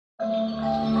What's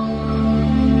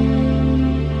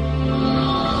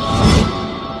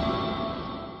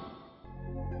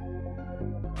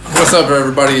up,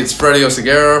 everybody? It's Freddie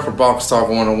Oseguera for Box Talk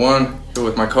 101, here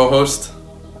with my co-host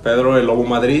Pedro El Lobo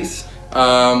Madrid.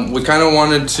 We kind of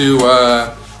wanted to,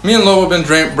 me and Lobo have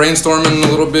been brainstorming a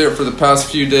little bit for the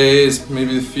past few days,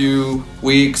 maybe a few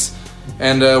weeks,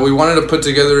 and we wanted to put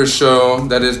together a show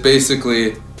that is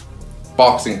basically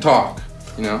boxing talk,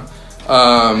 you know?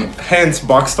 Hence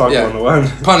Box Talk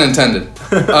 101. Pun intended.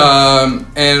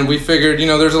 And we figured, you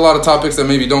know, there's a lot of topics that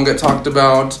maybe don't get talked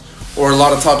about, or a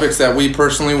lot of topics that we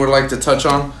personally would like to touch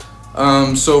on.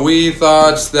 So we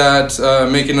thought that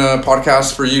making a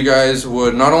podcast for you guys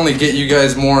would not only get you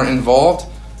guys more involved,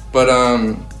 but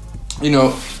you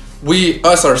know,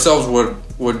 us ourselves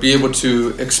would be able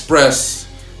to express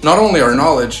not only our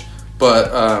knowledge,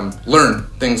 but learn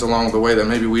things along the way that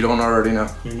maybe we don't already know.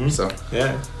 Mm-hmm. So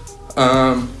yeah,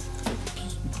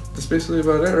 that's basically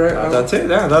about it, right? That's it.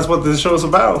 Yeah, that's what this show is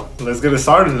about. Let's get it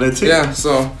started. Let's see. Yeah.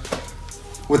 So,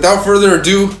 without further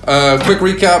ado, quick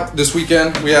recap. This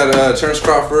weekend we had Terrence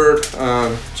Crawford,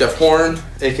 Jeff Horn,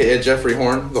 aka Jeffrey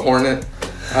Horn, the Hornet.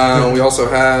 We also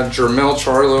had Jermell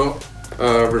Charlo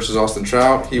versus Austin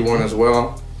Trout. He won as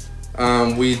well.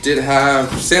 We did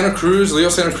have Leo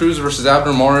Santa Cruz versus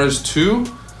Abner Mares 2,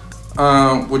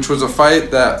 which was a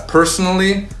fight that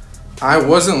personally I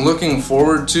wasn't looking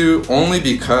forward to, only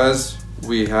because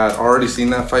we had already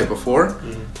seen that fight before.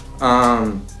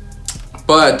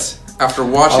 But after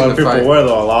watching the fight, a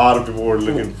lot of people were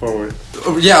looking forward.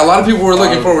 Yeah, a lot of people were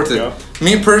looking forward to it.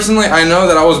 Me personally, I know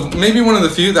that I was maybe one of the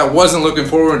few that wasn't looking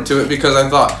forward to it, because I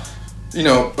thought, you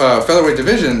know, featherweight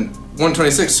division,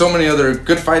 126, so many other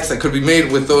good fights that could be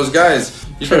made with those guys.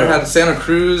 You could have had Santa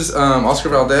Cruz, Oscar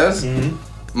Valdez,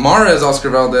 Mares, Oscar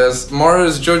Valdez,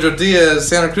 Mares, Jojo Diaz,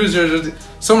 Santa Cruz,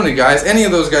 so many guys, any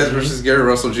of those guys versus Gary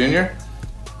Russell Jr.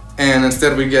 And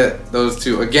instead we get those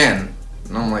two again.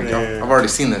 And I'm like, I've already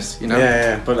seen this, you know?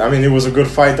 Yeah. But I mean, it was a good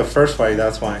fight, the first fight,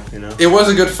 that's why, you know? It was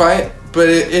a good fight, but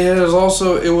it was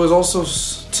also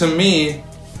to me,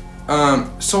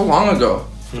 so long ago.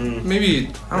 Maybe,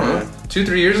 I don't know,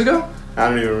 2-3 years ago? I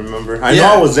don't even remember. I know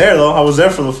I was there, though. I was there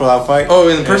for that fight. Oh,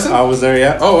 in person? I was there,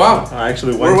 yeah. Oh, wow. I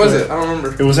actually went. Where was it? I don't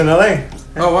remember. It was in LA.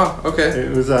 Oh, wow. Okay.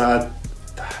 It was, I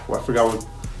forgot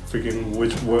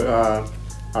which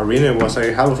arena it was. I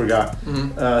hella forgot.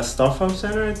 Stuff-Up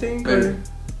Center, I think? Or,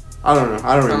 I don't know.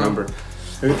 I don't remember.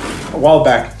 A while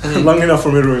back. Long enough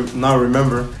for me to not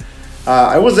remember.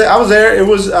 I was there. It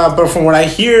was, but from what I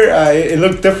hear, it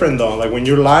looked different, though. Like, when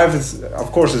you're live,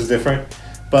 of course it's different.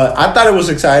 But I thought it was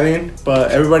exciting.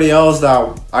 But everybody else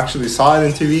that actually saw it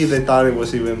on TV, they thought it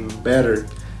was even better.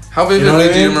 How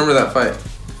vividly do you remember that fight?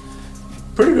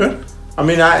 Pretty good. I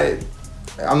mean,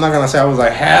 I'm not gonna say I was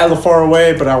like hella far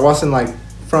away, but I wasn't like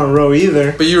front row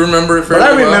either. But you remember it very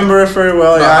well? But I remember it very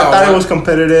well. Yeah, I thought it was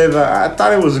competitive. I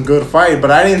thought it was a good fight,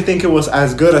 but I didn't think it was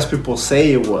as good as people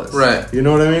say it was. Right. You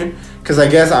know what I mean? Because I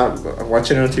guess I'm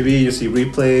watching it on TV, you see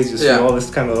replays, you see all this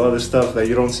kind of other stuff that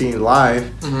you don't see in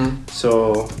live.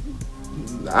 So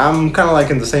I'm kind of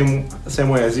like in the same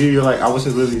way as you. You're like, I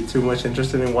wasn't really too much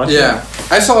interested in watching it.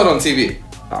 I saw it on TV.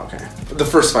 Okay. The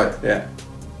first fight. Yeah.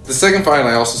 The second fight,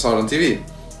 I also saw it on TV.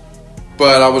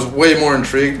 But I was way more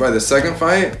intrigued by the second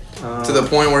fight, to the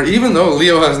point where even though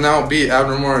Leo has now beat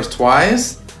Abner Mares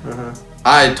twice,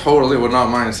 I totally would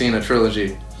not mind seeing a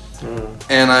trilogy.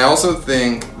 And I also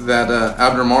think that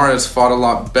Abner Mares fought a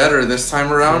lot better this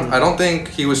time around. I don't think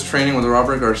he was training with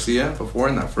Robert Garcia before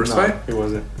in that first fight. He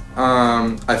wasn't.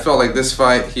 I felt like this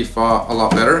fight he fought a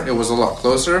lot better. It was a lot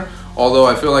closer. Although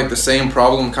I feel like the same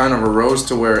problem kind of arose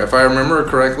to where, if I remember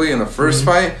correctly, in the first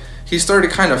fight, he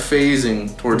started kind of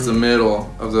phasing towards the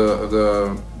middle of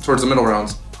towards the middle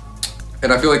rounds.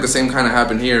 And I feel like the same kind of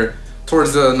happened here.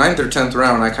 Towards the 9th or 10th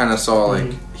round, I kind of saw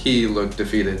like he looked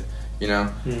defeated, you know.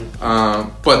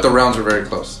 But the rounds were very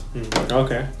close.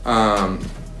 Okay.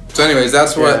 So anyways,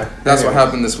 that's what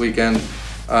happened this weekend.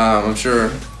 I'm sure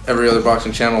every other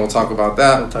boxing channel will talk about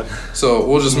that. So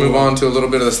we'll just move on to a little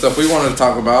bit of the stuff we wanted to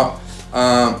talk about.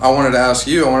 I wanted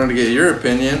to get your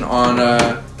opinion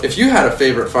on if you had a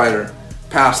favorite fighter,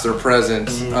 past or present,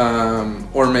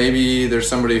 or maybe there's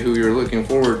somebody who you're looking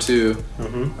forward to,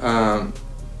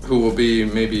 who will be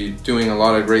maybe doing a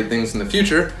lot of great things in the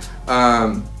future,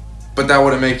 but that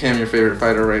wouldn't make him your favorite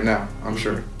fighter right now, I'm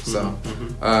sure. So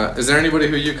is there anybody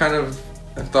who you kind of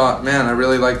thought, man, I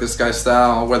really like this guy's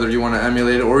style, whether you want to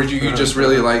emulate it or you just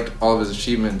really liked all of his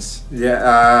achievements?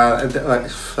 Yeah,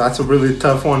 that's a really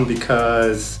tough one,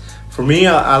 because for me,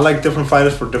 I like different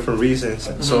fighters for different reasons.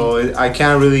 So I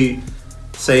can't really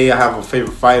say I have a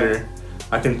favorite fighter.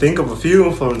 I can think of a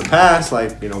few from the past,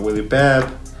 like, you know, Willie Pep.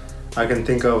 I can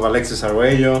think of Alexis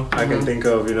Arguello. I can think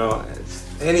of, you know,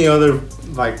 any other,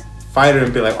 like, fighter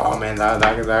and be like, oh man, that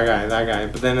guy.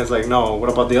 But then it's like, no, what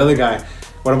about the other guy?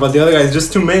 What about the other guys?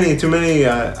 Just too many.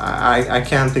 I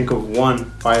can't think of one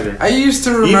fighter. I used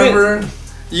to remember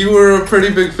you were a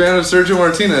pretty big fan of Sergio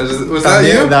Martinez. Was that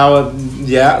you? That was,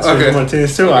 Sergio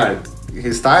Martinez too.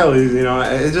 His style is, you know,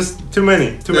 it's just too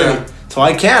many. So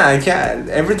I can't.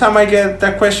 Every time I get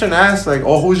that question asked, like,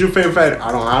 oh, who's your favorite fighter?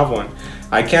 I don't have one.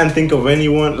 I can't think of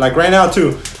anyone. Like right now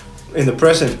too, in the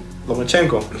present,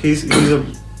 Lomachenko. He's a,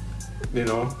 you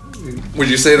know. Would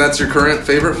you say that's your current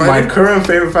favorite fighter? My current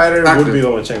favorite fighter would be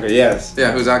Lomachenko. Yes.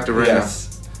 Yeah, who's active right now.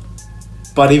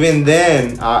 But even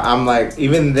then, I'm like,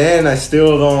 I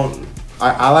still don't.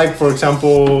 I like, for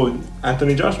example,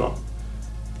 Anthony Joshua.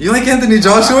 You like Anthony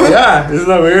Joshua? Yeah, isn't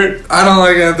that weird? I don't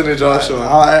like Anthony Joshua.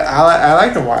 I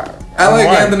like him. I like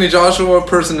Anthony Joshua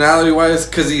personality-wise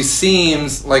because he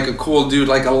seems like a cool dude,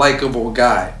 like a likable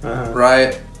guy,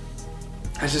 right?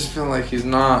 I just feel like he's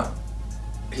not.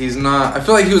 I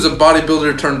feel like he was a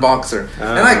bodybuilder turned boxer,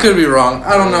 and I could be wrong.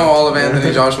 I don't know all of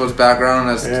Anthony Joshua's background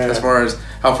as far as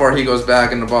how far he goes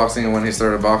back into boxing and when he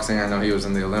started boxing. I know he was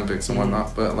in the Olympics and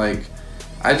whatnot, but like,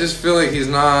 I just feel like he's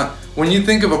not. When you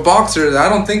think of a boxer, I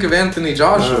don't think of Anthony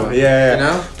Joshua. You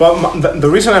know. But the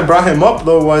reason I brought him up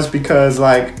though was because,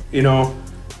 like, you know,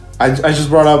 I just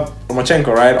brought up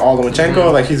Lomachenko, right?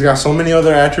 Lomachenko, like, he's got so many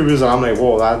other attributes that I'm like,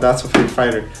 whoa, that's a freak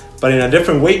fighter. But in a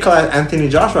different weight class, Anthony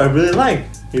Joshua, I really like.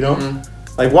 You know,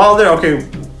 like Wilder. Okay,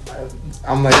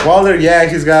 I'm like Wilder. Yeah,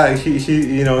 he's got he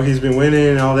you know, he's been winning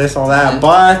and all this, all that.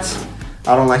 But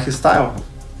I don't like his style.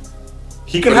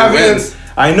 He can have wins.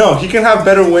 I know he can have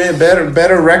better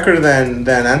record than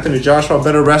Anthony Joshua,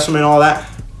 better resume and all that.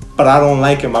 But I don't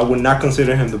like him. I would not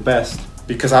consider him the best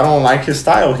because I don't like his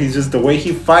style. He's just the way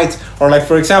he fights. Or like,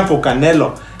 for example,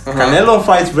 Canelo. Canelo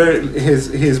fights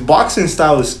his boxing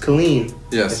style is clean.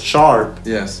 Yes. It's sharp.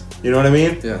 Yes. You know what I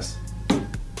mean? Yes.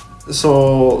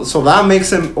 So that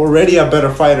makes him already a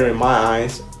better fighter in my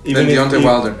eyes. Even than Deontay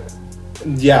Wilder.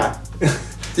 Yeah.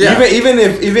 Even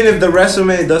if the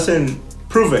resume doesn't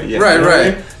prove it yet. Right.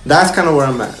 I mean? That's kind of where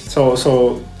I'm at. So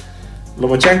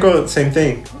Lomachenko, same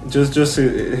thing. Just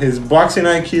his boxing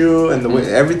IQ and the way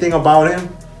everything about him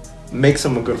makes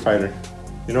him a good fighter.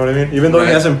 You know what I mean? Even though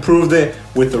he hasn't proved it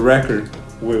with the record,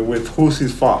 with who's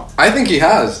he's fought. I think he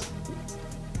has.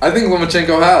 I think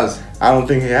Lomachenko has. I don't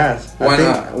think he has. Why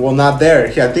not? Well, not there.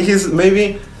 I think he's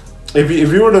maybe, if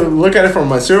you were to look at it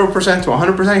from a 0% to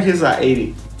 100%, he's at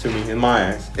 80 to me, in my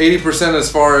eyes. 80%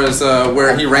 as far as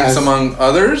where he ranks among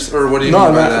others? Or what do you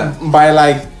mean by that? By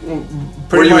like,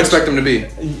 where do you expect him to be?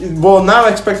 Well,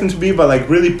 not expect him to be, but like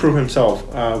really prove himself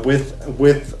with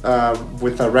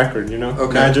a record, you know?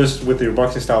 Okay. Not just with your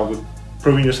boxing style, with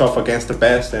proving yourself against the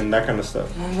best and that kind of stuff.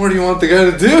 What do you want the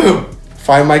guy to do?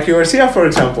 Fight Mikey Garcia, for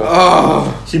example.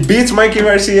 Oh. He beats Mikey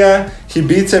Garcia. He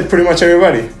beats pretty much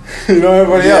everybody. You know,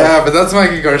 everybody else. Yeah, but that's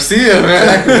Mikey Garcia,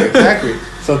 man. Exactly.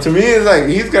 So to me, it's like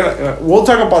he's got. We'll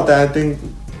talk about that, I think.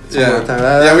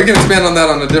 Yeah, we can expand on that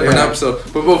on a different episode.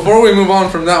 But before we move on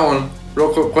from that one,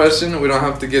 real quick question. We don't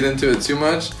have to get into it too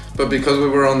much, but because we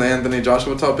were on the Anthony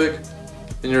Joshua topic,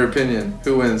 in your opinion,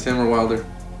 who wins, him or Wilder?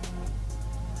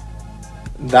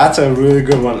 That's a really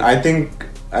good one. I think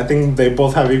they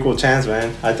both have equal chance,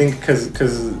 man. I think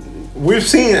because we've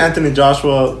seen Anthony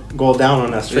Joshua go down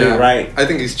on that straight, right? I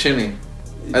think he's chinny.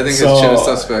 I think his chin is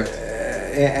suspect.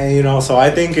 And you know, so I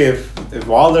think if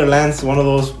Wilder lands one of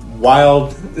those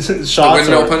wild shots, the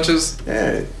windmill punches,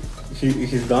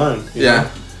 he's done. Yeah,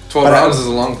 12 rounds is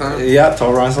a long time. Yeah,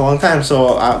 12 rounds is a long time.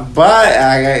 So,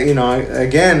 but you know,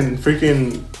 again,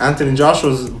 freaking Anthony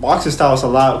Joshua's boxing style is a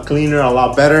lot cleaner, a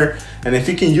lot better. And if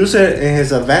he can use it in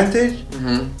his advantage,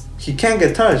 he can't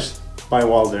get touched by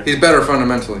Wilder. He's better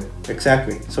fundamentally.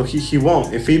 Exactly. So he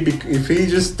won't. If he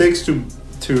just sticks to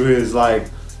his like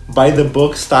by the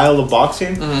book style of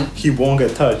boxing, he won't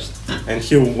get touched and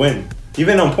he'll win.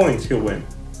 Even on points, he'll win.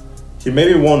 He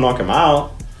maybe won't knock him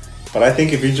out, but I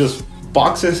think if he just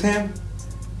boxes him,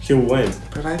 he'll win.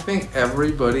 But I think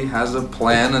everybody has a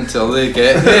plan until they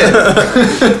get hit.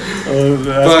 That's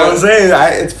what I'm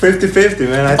saying. It's 50-50,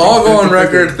 man. I'll go on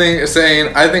record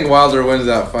saying I think Wilder wins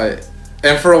that fight.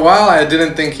 And for a while, I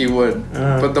didn't think he would.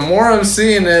 But the more I'm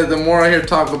seeing it, the more I hear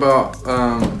talk about,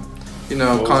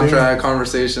 contract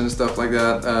conversations, stuff like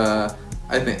that.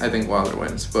 I think Wilder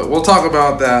wins. But we'll talk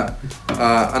about that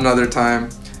another time.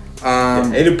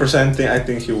 80% I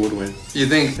think he would win. You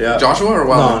think Joshua or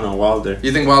Wilder? No, Wilder.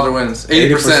 You think Wilder wins?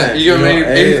 80%. You give him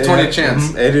 80 to 20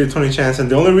 chance. 80 to 20 chance. And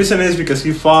the only reason is because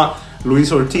he fought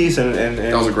Luis Ortiz and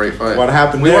that was a great fight. What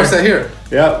happened there? We watched that here.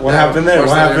 Yeah, what happened there?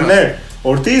 What happened there?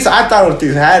 Ortiz, I thought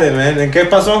Ortiz had it, man. And ¿qué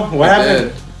pasó? What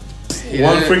happened?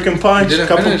 One freaking punch,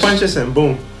 couple punches, and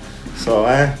boom. So,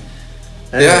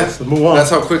 let's move on. That's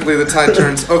how quickly the tide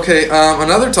turns. Okay,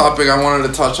 another topic I wanted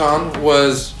to touch on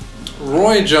was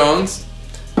Roy Jones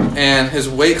and his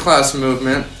weight class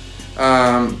movement.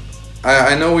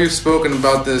 I know we've spoken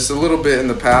about this a little bit in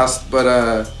the past,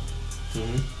 but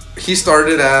he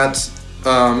started at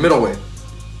middleweight.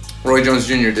 Roy Jones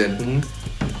Jr. did.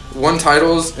 Won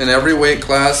titles in every weight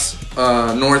class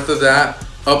north of that,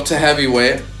 up to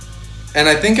heavyweight. And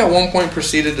I think at one point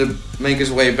proceeded to make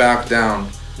his way back down.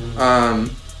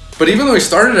 But even though he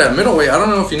started at middleweight, I don't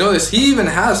know if you know this, he even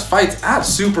has fights at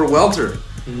super welter.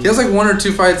 He has like 1 or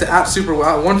 2 fights at super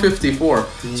 154.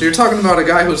 So you're talking about a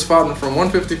guy who's fought from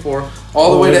 154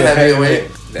 all the way to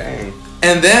heavyweight. Dang.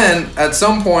 And then at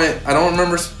some point, I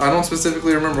don't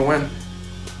specifically remember when,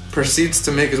 proceeds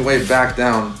to make his way back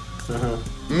down.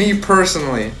 Me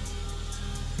personally,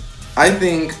 I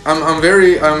think I'm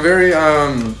very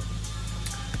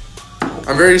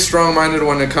strong-minded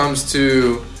when it comes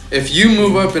to if you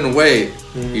move up in weight,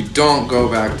 you don't go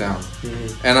back down.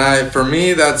 And for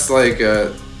me, that's like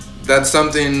that's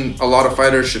something a lot of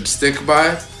fighters should stick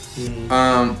by.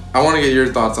 I want to get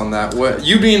your thoughts on that. What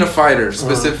you being a fighter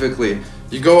specifically,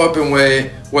 you go up in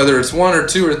weight, whether it's 1 or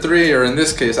 2 or 3, or in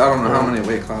this case, I don't know how many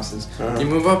weight classes. You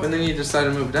move up and then you decide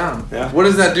to move down. What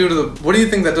does that do to what do you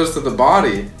think that does to the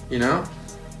body? You know?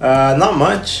 Not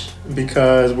much,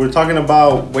 because we're talking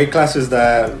about weight classes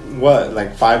that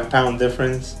like 5-pound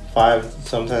difference, 5,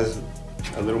 sometimes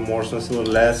a little more, sometimes a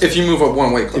little less. If you move up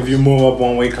one weight class. If you move up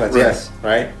one weight class, yes,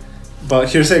 right. But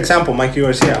here's the example: Mikey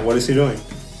Garcia. What is he doing?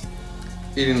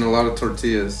 Eating a lot of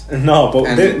tortillas. No, but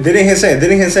didn't he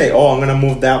say, "Oh, I'm gonna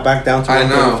move back down to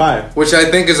 135," which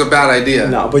I think is a bad idea.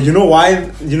 No, but you know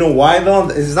why? You know why though?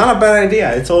 It's not a bad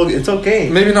idea. It's okay.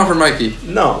 Maybe not for Mikey.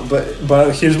 No,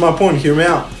 but here's my point. Hear me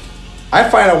out. I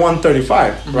fight at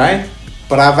 135, right?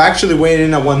 But I've actually weighed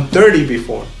in at 130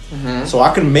 before. So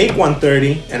I can make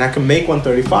 130 and I can make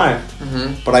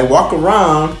 135. But I walk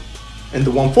around in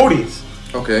the 140s.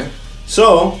 Okay.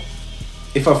 So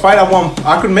if I fight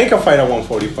I could make a fight at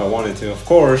 140 if I wanted to. Of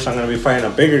course, I'm gonna be fighting a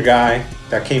bigger guy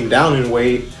that came down in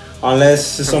weight, unless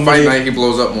somebody. Fight night, he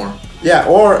blows up more. Yeah,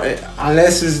 or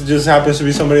unless it just happens to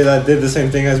be somebody that did the same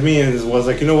thing as me and was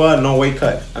like, you know what, no weight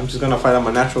cut. I'm just gonna fight at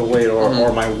my natural weight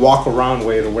or my walk around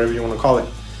weight or whatever you want to call it.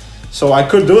 So I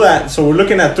could do that. So we're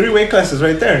looking at 3 weight classes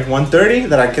right there. 130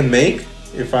 that I can make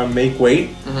if I make weight.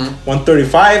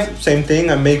 135, same thing.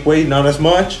 I make weight, not as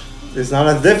much. It's not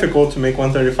as difficult to make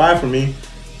 135 for me,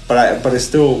 but it's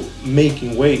still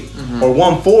making weight. Or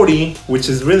 140, which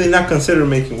is really not considered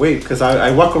making weight because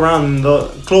I walk around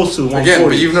close to 140. Again,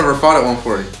 but you've never fought at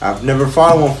 140. I've never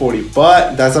fought at 140,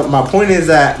 but my point is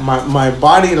that my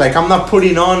body, like, I'm not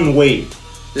putting on weight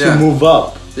to move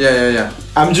up. Yeah.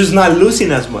 I'm just not losing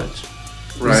as much.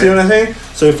 Right. You see what I'm saying?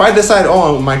 So if I decide,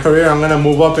 in my career I'm gonna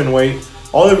move up in weight,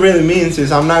 all it really means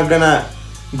is I'm not gonna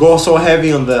go so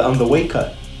heavy on the weight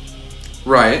cut.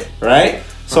 Right.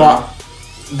 So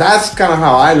that's kind of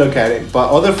how I look at it.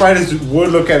 But other fighters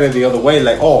would look at it the other way,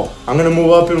 like, I'm gonna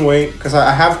move up in weight, because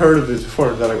I have heard of this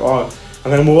before. They're like, I'm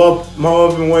gonna move up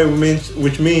in weight,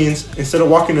 which means instead of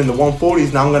walking in the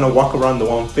 140s, now I'm gonna walk around the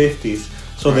 150s.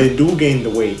 So they do gain the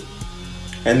weight,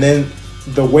 and then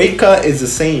the weight cut is the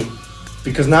same,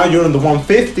 because now you're in the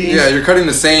 150s. Yeah, you're cutting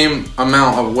the same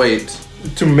amount of weight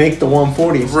to make the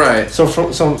 140s. Right. So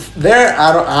from there,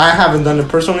 I haven't done it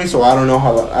personally, so I don't know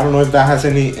if that has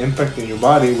any impact in your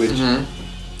body, which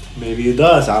maybe it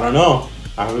does. I don't know.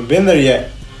 I haven't been there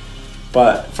yet.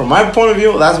 But from my point of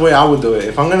view, that's the way I would do it.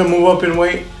 If I'm gonna move up in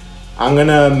weight, I'm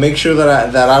gonna make sure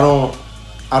that I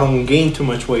don't gain too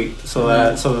much weight, so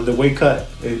that the weight cut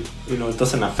it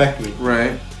doesn't affect me.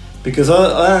 Right. Because other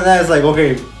than that, it's like,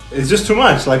 okay, it's just too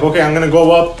much. Like, okay, I'm gonna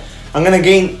go up, I'm gonna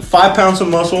gain 5 pounds of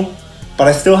muscle, but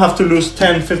I still have to lose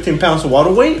 10, 15 pounds of water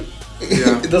weight.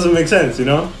 Yeah. It doesn't make sense,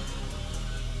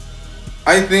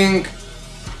 I think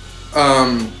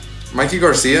Mikey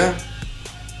Garcia,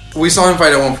 we saw him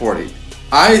fight at 140.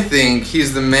 I think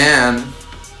he's the man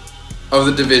of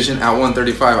the division at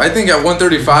 135. I think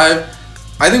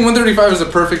 135 is a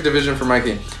perfect division for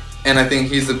Mikey, and I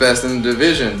think he's the best in the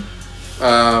division.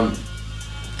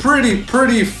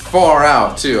 Pretty far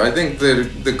out too. I think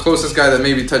the closest guy that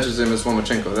maybe touches him is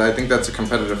Lomachenko. I think that's a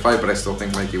competitive fight, but I still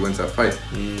think Mikey wins that fight.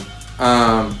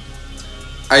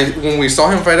 when we saw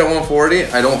him fight at 140,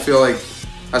 I don't feel like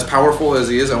as powerful as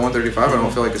he is at 135. I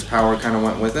don't feel like his power kind of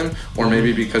went with him, or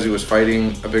maybe because he was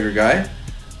fighting a bigger guy.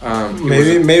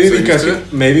 Maybe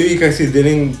because he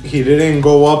didn't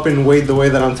go up in weight the way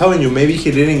that I'm telling you. Maybe he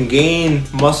didn't gain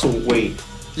muscle weight.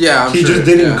 Yeah, he just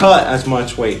didn't cut as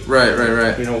much weight.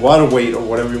 Right. You know, water weight or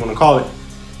whatever you want to call it.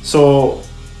 So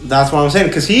that's what I'm saying.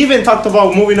 Because he even talked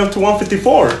about moving up to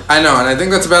 154. I know, and I think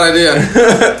that's a bad idea.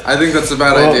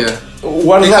 Idea.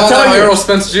 What does that tell you? Errol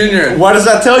Spence Jr. What does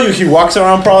that tell you? He walks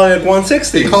around probably at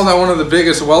 160. He called that one of the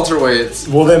biggest welterweights.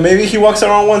 Well, then maybe he walks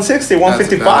around 160,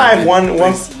 155,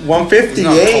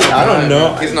 158. I don't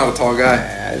know. He's not a tall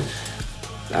guy.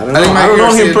 I don't know. I don't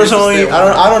know him personally.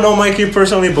 I don't know Mikey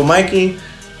personally, but Mikey,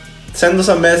 send us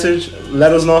a message.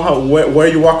 Let us know where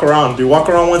you walk around. Do you walk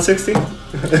around 160?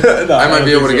 No, I might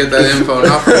be able to get that info,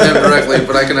 not from him directly,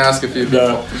 but I can ask a few people.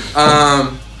 No.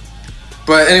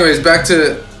 But anyways, back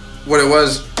to what it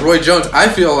was. Roy Jones, I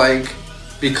feel like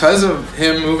because of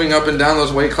him moving up and down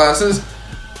those weight classes,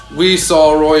 we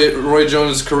saw Roy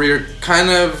Jones' career kind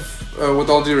of, with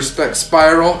all due respect,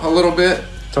 spiral a little bit.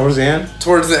 Towards the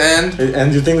end?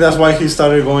 And you think that's why he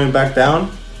started going back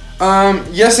down?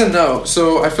 Yes and no.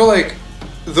 So I feel like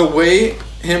the way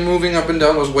him moving up and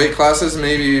down those weight classes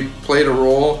maybe played a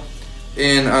role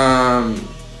in, I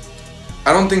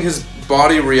don't think his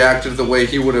body reacted the way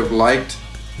he would have liked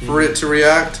for it to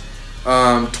react.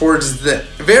 Towards the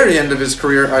very end of his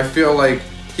career, I feel like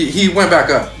he went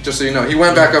back up, just so you know. He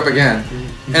went back up again.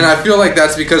 And I feel like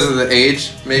that's because of the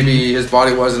age. Maybe his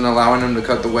body wasn't allowing him to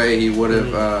cut the way he would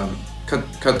have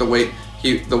cut the weight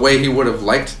the way he would have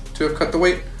liked to have cut the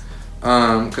weight.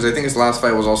 Because I think his last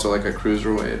fight was also like a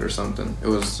cruiserweight or something. It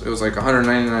was like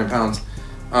 199 pounds.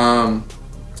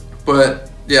 But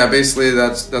yeah, basically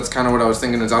that's kind of what I was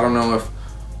thinking. Is I don't know if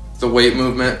the weight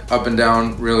movement up and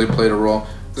down really played a role.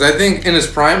 Because I think in his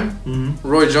prime,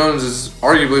 Roy Jones is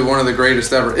arguably one of the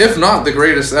greatest ever, if not the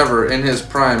greatest ever in his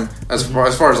prime, as far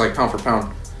as like pound for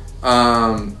pound.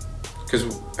 Because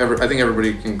I think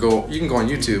everybody can go. You can go on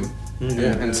YouTube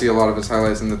and see a lot of his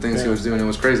highlights and the things he was doing. It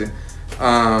was crazy.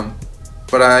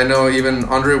 But I know even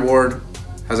Andre Ward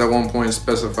has at one point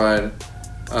specified,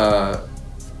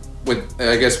 with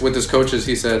his coaches,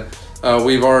 he said,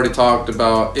 we've already talked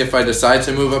about if I decide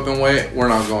to move up in weight, we're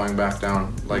not going back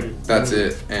down. Like, that's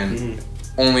it. And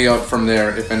only up from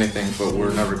there, if anything, but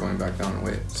we're never going back down in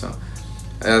weight. So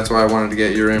that's why I wanted to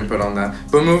get your input on that.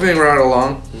 But moving right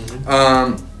along,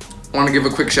 I want to give a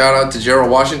quick shout out to Gerald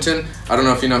Washington. I don't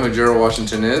know if you know who Gerald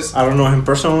Washington is. I don't know him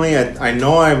personally. I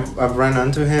know I've run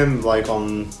into him like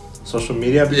on social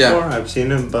media before. Yeah. I've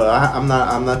seen him, but I'm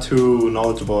not too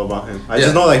knowledgeable about him. I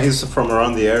just know that he's from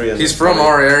around the area. He's from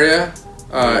our area,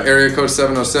 area code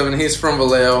 707. He's from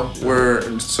Vallejo.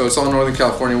 So it's all Northern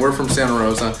California. We're from Santa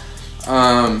Rosa.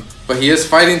 But he is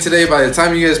fighting today. By the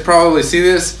time you guys probably see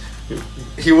this,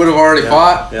 he would have already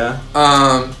fought. Yeah.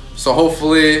 So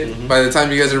hopefully, by the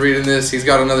time you guys are reading this, he's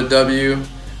got another W.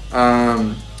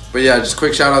 But yeah, just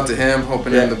quick shout out to him.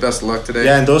 Hoping him the best of luck today.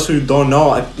 Yeah, and those who don't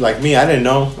know, like me, I didn't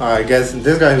know. I guess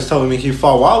this guy was telling me he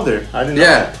fought Wilder. I didn't know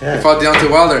that. Yeah, he fought Deontay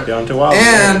Wilder.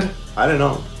 And I didn't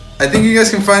know. I think you guys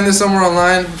can find this somewhere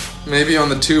online, maybe on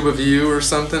the Tube of You or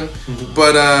something.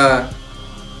 But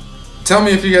tell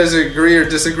me if you guys agree or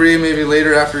disagree. Maybe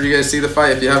later after you guys see the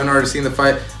fight, if you haven't already seen the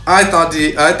fight. I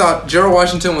thought Gerald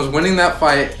Washington was winning that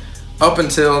fight up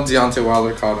until Deontay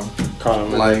Wilder caught him.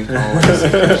 Like always,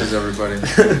 catches everybody.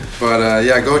 But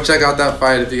yeah, go check out that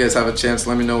fight if you guys have a chance.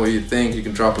 Let me know what you think. You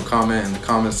can drop a comment in the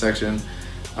comment section.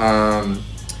 I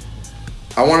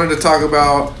wanted to talk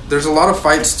about, there's a lot of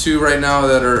fights too right now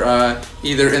that are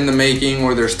either in the making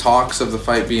or there's talks of the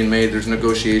fight being made. There's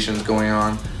negotiations going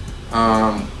on.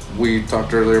 We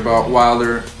talked earlier about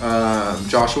Wilder,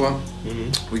 Joshua.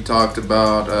 We talked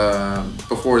about,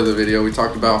 before the video, we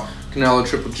talked about Canelo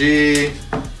Triple G.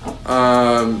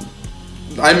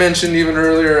 I mentioned even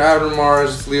earlier Abner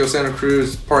Mars, Leo Santa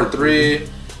Cruz, Part 3.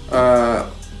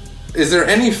 Is there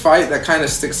any fight that kind of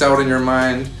sticks out in your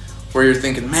mind where you're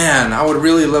thinking, man, I would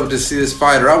really love to see this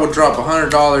fight, or I would drop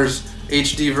 $100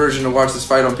 HD version to watch this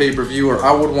fight on pay-per-view, or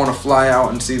I would want to fly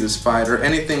out and see this fight, or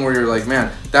anything where you're like,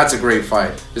 man, that's a great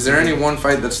fight? Is there any one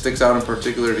fight that sticks out in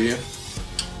particular to you?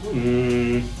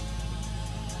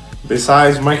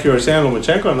 Besides Mikey Garcia and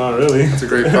Lomachenko, not really. That's a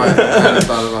great fight. I hadn't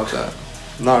thought about that.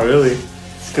 Not really.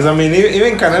 Because, I mean,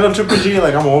 even Canelo Triple G,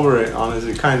 like, I'm over it,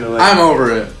 honestly, kind of like. I'm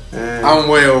over it. I'm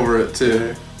way over it, too.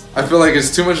 Yeah. I feel like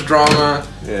it's too much drama.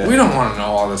 Yeah. We don't want to know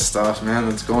all this stuff, man,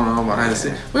 that's going on behind the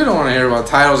scenes. We don't want to hear about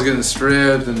titles getting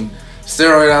stripped and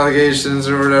steroid allegations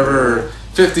or whatever, or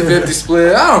 50-50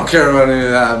 split. I don't care about any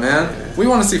of that, man. We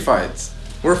want to see fights.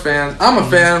 we're fans. I'm a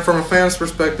fan. From a fan's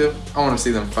perspective, I want to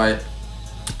see them fight.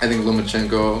 I think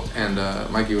Lomachenko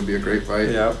and Mikey would be a great fight.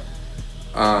 Yeah.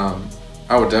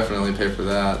 I would definitely pay for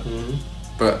that. Mm-hmm.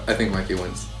 But I think Mikey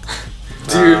wins.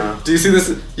 Do you see this?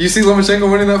 You see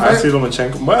Lomachenko winning that fight? I see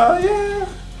Lomachenko. Well, yeah.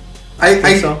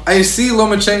 I see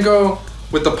Lomachenko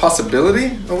with the possibility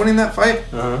of winning that fight.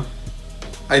 Uh-huh.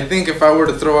 I think if I were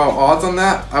to throw out odds on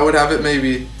that, I would have it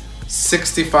maybe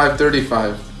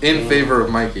 65-35 in favor of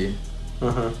Mikey.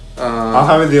 Uh-huh. I'll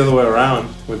have it the other way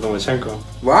around with Lomachenko.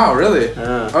 Wow, really?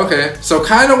 Yeah. Okay, so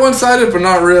kind of one-sided, but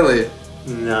not really.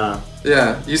 Nah.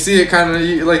 Yeah, you see it kind of,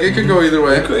 like, it could go either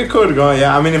way. It could go,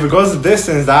 yeah. I mean, if it goes the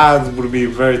distance, that would be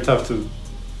very tough to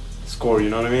score, you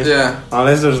know what I mean? Yeah.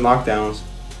 Unless there's knockdowns.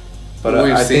 But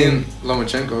we've seen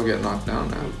Lomachenko get knocked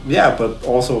down now. Yeah, but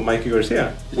also Mikey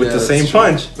Garcia with the same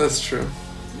punch. That's true.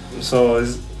 So,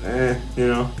 it's, you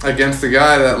know. Against the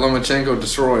guy that Lomachenko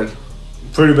destroyed.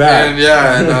 Pretty bad.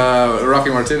 And Rocky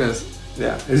Martinez.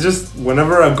 Yeah, it's just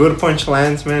whenever a good punch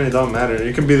lands, man, it don't matter.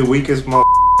 It could be the weakest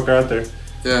motherfucker out there.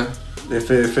 Yeah. If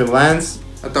it lands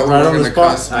I thought right we on were the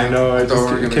spot, cuss, I know. It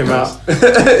came out. Cuss.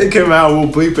 It came out. We'll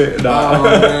bleep it. Nah. Oh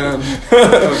man.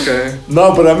 Okay.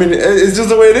 No, but I mean, it's just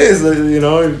the way it is. You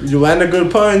know, if you land a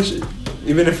good punch,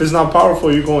 even if it's not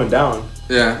powerful, you're going down.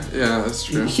 Yeah, that's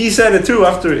true. He said it too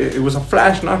after it was a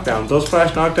flash knockdown. Those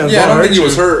flash knockdowns. Yeah, I don't think he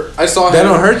was hurt. I saw him. They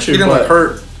don't hurt you. He didn't look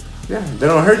hurt. Yeah, they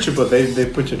don't hurt you, but they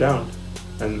put you down,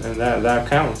 and that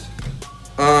counts.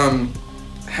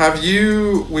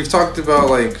 We've talked about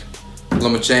like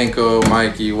Lomachenko,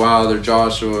 Mikey, Wilder,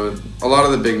 Joshua, a lot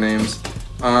of the big names.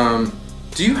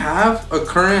 Do you have a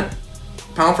current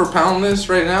pound for pound list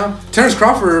right now? Terrence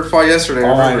Crawford fought yesterday.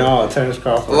 Oh, I know, Terrence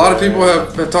Crawford. A lot of people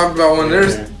have talked about when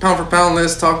there's pound for pound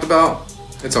list talked about.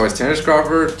 It's always Terrence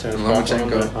Crawford and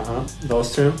Lomachenko.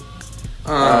 Those two.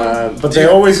 But they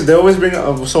always bring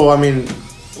up. So I mean,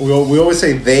 we always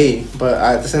say they, but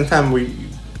at the same time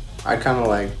I kind of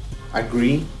like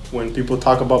agree when people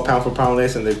talk about pound for pound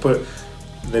list and they put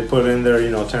in there, you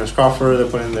know, Terrence Crawford, they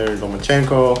put in there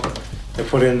Lomachenko, they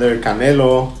put in there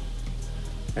Canelo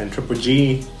and Triple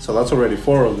G. So that's already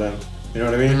 4 of them. You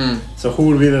know what I mean? Mm-hmm. So who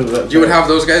would be the you would have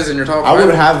those guys in your top 5? I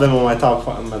would have them on my top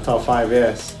 5,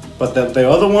 yes. But the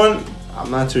other one, I'm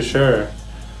not too sure.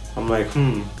 I'm like,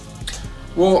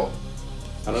 Well,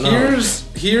 I don't know.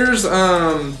 Here's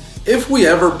if we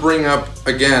ever bring up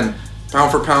again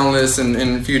pound for pound lists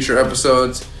in future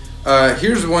episodes,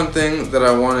 here's one thing that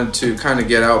I wanted to kind of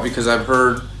get out because I've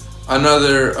heard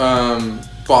another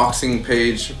boxing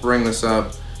page bring this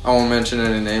up. I won't mention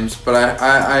any names, but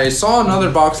I saw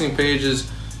another boxing page's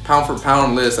pound for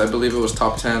pound list. I believe it was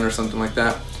top 10 or something like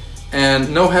that,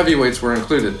 and no heavyweights were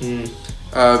included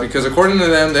because according to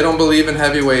them, they don't believe in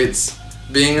heavyweights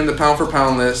being in the pound for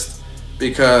pound list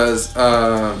because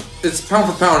it's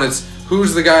pound for pound. It's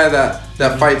who's the guy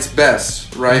that fights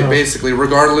best, right? Basically,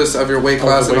 regardless of your weight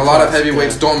class. And a lot of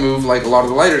heavyweights don't move like a lot of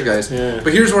the lighter guys. Yeah.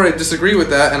 But here's where I disagree with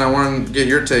that, and I want to get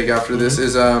your take after this,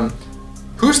 is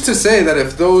who's to say that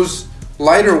if those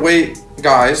lighter weight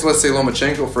guys, let's say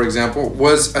Lomachenko, for example,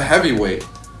 was a heavyweight,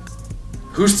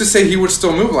 who's to say he would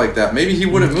still move like that? Maybe he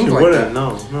wouldn't move like that.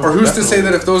 No, or who's to say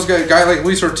that if those guy like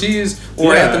Luis Ortiz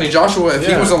or Anthony Joshua, if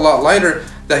he was a lot lighter,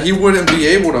 that he wouldn't be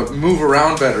able to move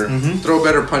around better, throw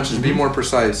better punches, be more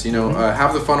precise, you know,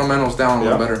 have the fundamentals down a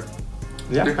little better.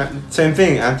 Yeah, same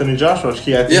thing. Anthony Joshua, I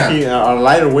think he, a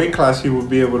lighter weight class, he would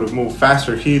be able to move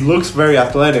faster. He looks very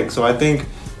athletic, so I think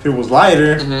if he was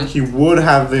lighter, he would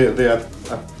have the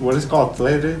what is it called,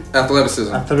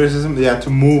 athleticism, yeah, to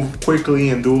move quickly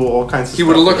and do all kinds of stuff. He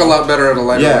would look a lot better at a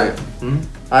lighter weight.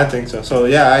 I think so. So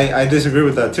yeah, I disagree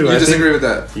with that too. You disagree with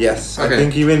that? Yes. Okay. I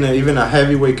think even a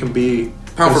heavyweight can be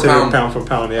pound for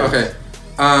pound. Yeah. Okay.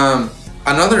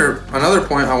 Another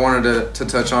point I wanted to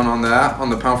touch on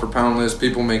the pound for pound list.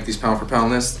 People make these pound for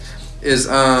pound lists. Is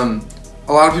a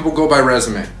lot of people go by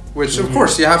resume, which of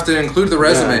course you have to include the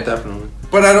resume. Yeah, definitely.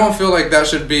 But I don't feel like that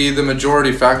should be the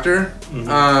majority factor.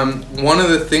 One of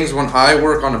the things when I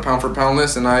work on a pound for pound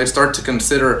list and I start to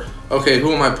consider, okay,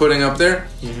 who am I putting up there?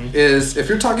 Is if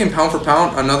you're talking pound for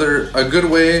pound, a good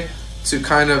way to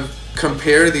kind of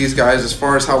compare these guys as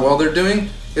far as how well they're doing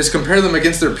is compare them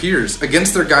against their peers,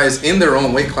 against their guys in their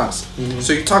own weight class.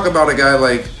 So you talk about a guy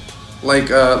like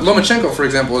Lomachenko, for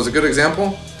example, is a good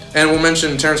example, and we'll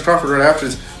mention Terrence Crawford right after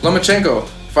this. Lomachenko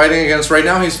fighting against, right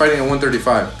now he's fighting at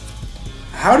 135.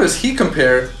 How does he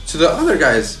compare to the other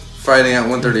guys fighting at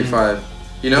 135?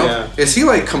 You know, is he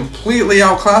like completely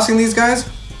outclassing these guys,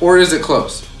 or is it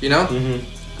close? You know,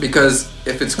 because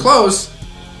if it's close,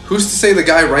 who's to say the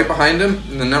guy right behind him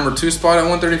in the number 2 spot at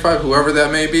 135, whoever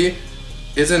that may be,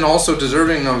 isn't also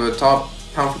deserving of a top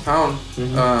pound for pound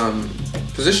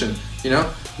position, you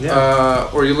know? Yeah.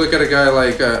 Or you look at a guy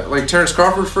like Terrence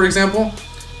Crawford, for example.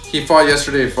 He fought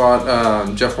yesterday. He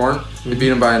fought Jeff Horn. He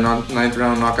beat him by a 9th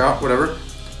round knockout, whatever.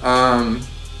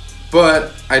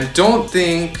 But I don't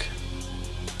think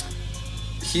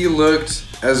he looked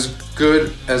as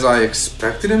good as I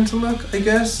expected him to look, I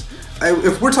guess.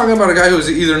 If we're talking about a guy who's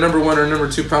either number 1 or number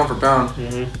 2 pound for pound,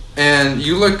 and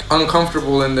you look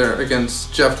uncomfortable in there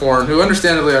against Jeff Horn, who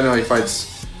understandably I know he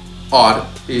fights odd.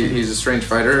 He's a strange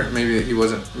fighter. Maybe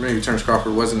Terrence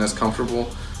Crawford wasn't as comfortable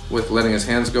with letting his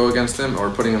hands go against him or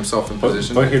putting himself in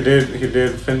position. But he did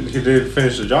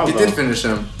finish the job. He did finish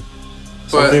him.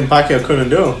 Something Pacquiao couldn't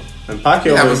do. And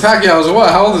Pacquiao but Pacquiao's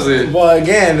what? How old is he? Well,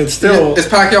 again, it's still... Is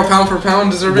Pacquiao pound for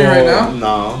pound deserving right now?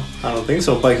 No, I don't think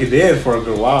so. But he did for a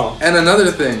good while. And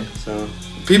another thing, a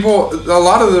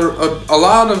lot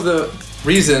of the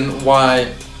reason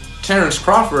why Terrence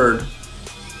Crawford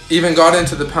even got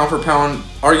into the pound for pound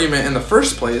argument in the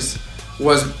first place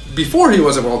was before he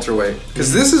was a welterweight,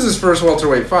 because this is his first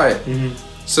welterweight fight.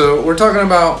 So we're talking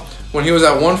about when he was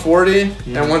at 140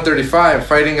 and 135,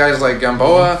 fighting guys like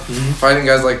Gamboa, fighting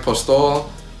guys like Postol,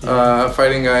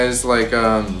 fighting guys like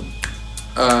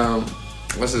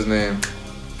what's his name?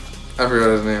 I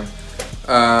forgot his name.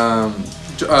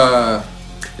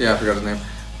 Yeah, I forgot his name.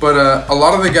 But a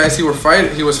lot of the guys he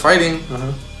was fighting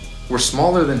were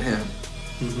smaller than him.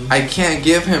 I can't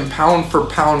give him pound for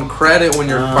pound credit when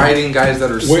you're fighting guys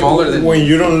that are smaller than when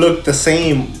you don't look the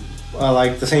same.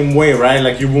 Like the same way, right?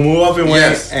 Like you move up in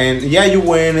weight, and you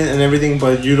win and everything,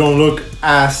 but you don't look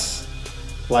as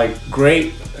like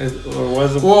great. Or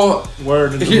was the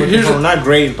word? Not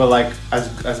great, but like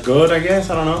as good, I guess.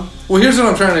 I don't know. Well, here's what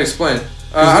I'm trying to explain.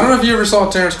 I don't know if you ever saw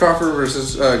Terrence Crawford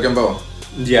versus Gamboa.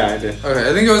 Yeah, I did. Okay,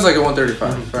 I think it was like a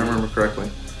 135, if I remember correctly.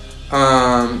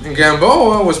 And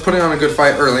Gamboa was putting on a good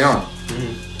fight early on.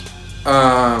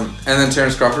 And then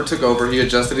Terrence Crawford took over. He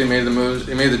adjusted. He made the moves.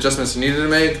 He made the adjustments he needed to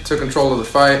make. Took control of the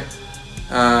fight.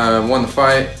 Won the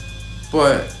fight.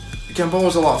 But Gamboa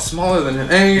was a lot smaller than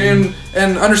him.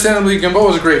 And understandably, Gamboa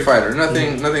was a great fighter.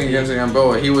 Nothing against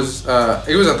Gamboa. He was at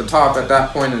the top at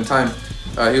that point in time.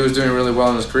 He was doing really well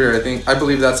in his career. I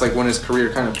believe that's like when his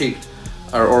career kind of peaked,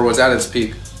 or was at its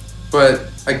peak. But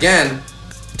again,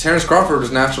 Terrence Crawford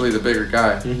was naturally the bigger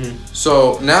guy.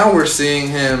 So now we're seeing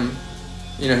him.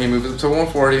 You know, he moved up to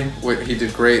 140. He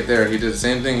did great there. He did the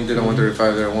same thing he did at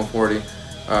 135 there at 140.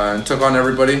 And took on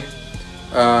everybody.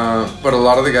 But a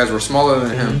lot of the guys were smaller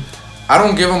than him. I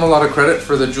don't give him a lot of credit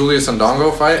for the Julius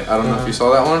Ndongo fight. I don't know if you saw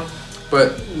that one.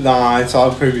 But I saw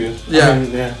the preview.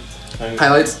 Yeah.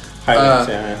 Highlights.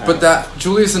 But that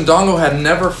Julius Ndongo had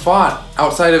never fought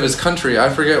outside of his country. I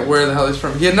forget where the hell he's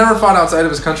from. He had never fought outside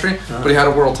of his country, but he had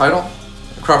a world title.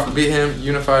 Crawford beat him,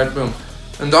 unified, boom.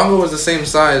 Ndongo was the same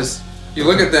size. You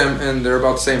look at them and they're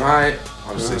about the same height,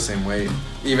 obviously same weight.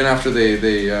 Even after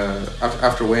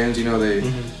after weigh-ins, you know, they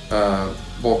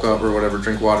bulk up or whatever,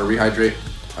 drink water, rehydrate.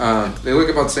 They look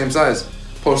about the same size.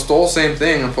 Postol, same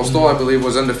thing. And Postol, I believe,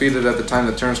 was undefeated at the time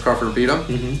that Terrence Crawford beat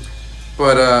him.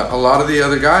 But a lot of the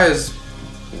other guys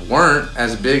weren't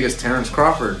as big as Terrence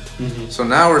Crawford. So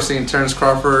now we're seeing Terrence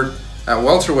Crawford at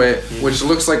welterweight, which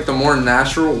looks like the more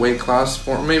natural weight class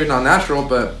for, maybe not natural,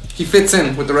 but he fits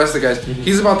in with the rest of the guys.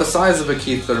 He's about the size of a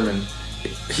Keith Thurman.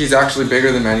 He's actually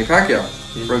bigger than Manny Pacquiao,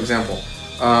 for example.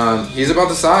 He's about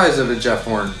the size of a Jeff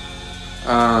Horn.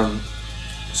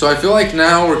 So I feel like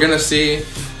now we're going to see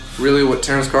really what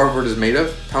Terrence Crawford is made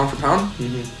of, pound for pound.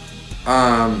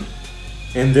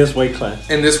 In this weight class.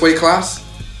 In this weight class.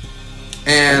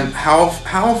 And how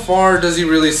far does he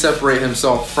really separate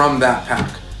himself from that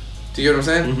pack? Do you get what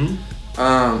I'm saying?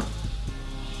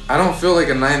 I don't feel like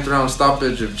a 9th round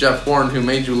stoppage of Jeff Horn, who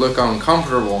made you look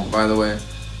uncomfortable, by the way,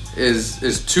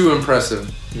 is too impressive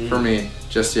for me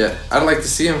just yet. I'd like to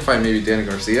see him fight maybe Danny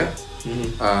Garcia,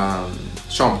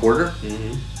 Sean Porter,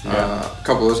 a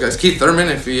couple of those guys. Keith Thurman,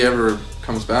 if he ever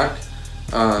comes back.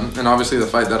 And obviously the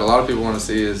fight that a lot of people want to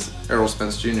see is Errol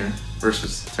Spence Jr.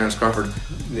 versus Terrence Crawford.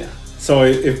 Yeah. So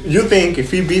if you think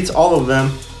if he beats all of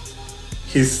them,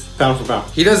 he's pound for pound.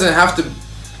 He doesn't have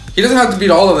to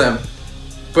beat all of them.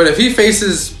 But if he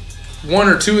faces one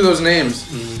or two of those names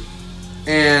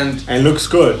and looks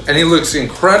good. And he looks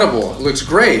incredible. Looks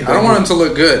great. I don't want him to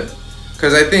look good.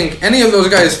 Because I think any of those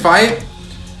guys fight.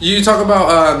 You talk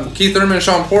about Keith Thurman and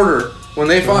Sean Porter. When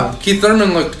they fought, Keith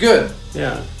Thurman looked good.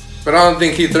 Yeah. But I don't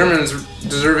think Keith Thurman's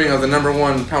deserving of the number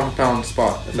 1 pound for pound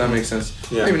spot, if that makes sense.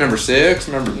 Yeah. Maybe number 6,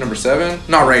 number 7.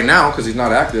 Not right now because he's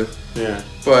not active. Yeah.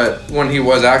 But when he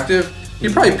was active, he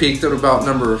probably peaked at about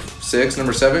number 6,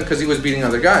 number 7, because he was beating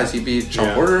other guys. He beat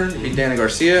Sean Porter, he beat Danny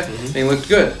Garcia, and he looked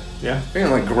good. Yeah. He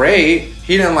didn't great.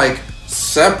 He didn't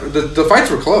the fights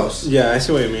were close. Yeah, I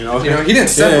see what you mean. Okay. He didn't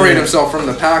separate himself from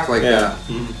the pack like that.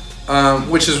 Mm-hmm.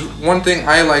 Which is one thing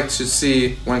I like to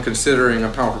see when considering a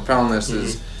pound for pound list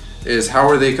is how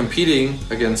are they competing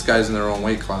against guys in their own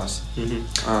weight class.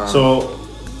 Mm-hmm. So,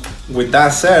 with that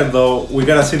said, though, we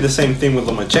gotta see the same thing with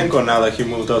Lomachenko now that he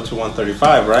moved up to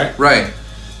 135, right? Right.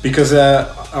 Because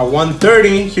at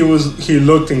 130, he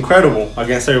looked incredible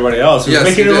against everybody else. He was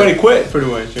making everybody quit, pretty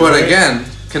much. But again,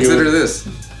 consider this: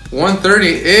 130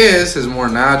 is his more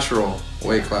natural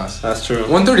weight class. That's true.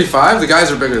 135, the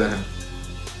guys are bigger than him.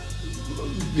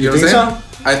 You know what I'm saying?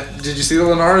 So? Did you see the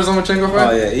Linares Lomachenko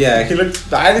fight? Oh yeah. He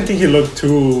looked. I didn't think he looked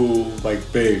too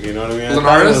big. You know what I mean?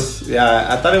 Linares?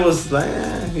 I thought it was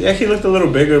he looked a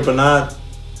little bigger, but not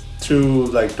too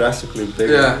drastically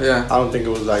bigger. Yeah. I don't think it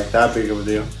was that big of a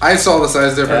deal. I saw the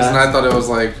size difference, and I thought it was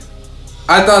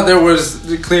I thought there was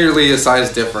clearly a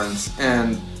size difference,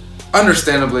 and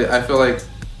understandably, I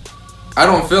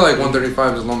don't feel like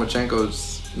 135 is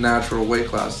Lomachenko's natural weight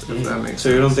class. If that makes sense. So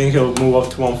you don't think he'll move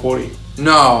up to 140?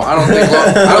 No, I don't think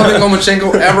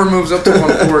Lomachenko ever moves up to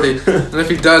 140. And if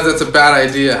he does, that's a bad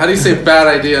idea. How do you say bad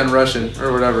idea in Russian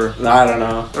or whatever? I don't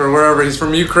know. Or wherever he's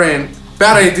from, Ukraine.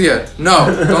 Bad idea.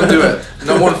 No, don't do it.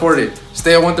 No 140.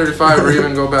 Stay at 135 or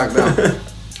even go back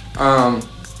down.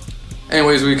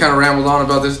 Anyways, we kind of rambled on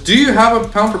about this. Do you have a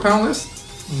pound for pound list?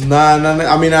 No.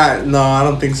 I mean, I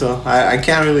don't think so. I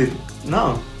can't really.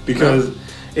 No, because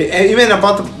even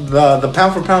about the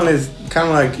pound for pound is kind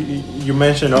of like you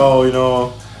mentioned.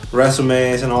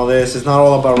 Resumes and all this. It's not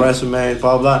all about resumes.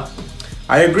 Blah blah.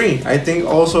 I agree. I think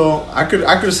also I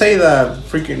could say that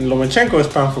freaking Lomachenko is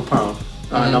pound for pound.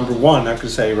 Number one, I could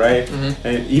say, right? Mm-hmm.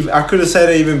 And I could have said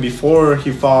it even before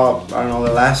he fought, I don't know,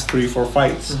 the last 3-4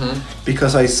 fights. Mm-hmm.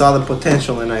 Because I saw the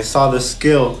potential and I saw the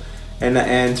skill.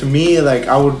 And to me,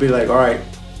 I would be all right,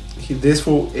 this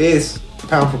fool is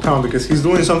pound for pound because he's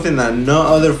doing something that no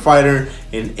other fighter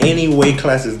in any weight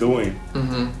class is doing.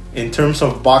 Mm-hmm. In terms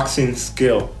of boxing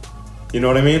skill. You know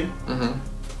what I mean? Mm-hmm.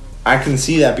 I can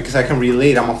see that because I can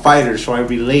relate. I'm a fighter, so I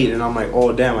relate, and I'm like,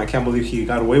 oh damn, I can't believe he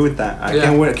got away with that. I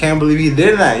can't believe he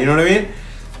did that. You know what I mean?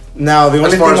 Now the only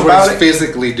thing about what he's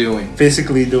physically doing,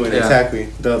 exactly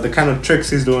the kind of tricks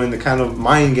he's doing, the kind of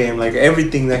mind game,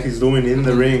 everything that he's doing in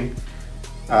the ring.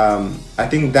 I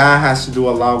think that has to do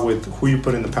a lot with who you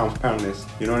put in the pound for pound list.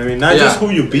 You know what I mean? Not just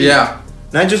who you beat. Yeah.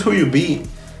 Not just who you beat.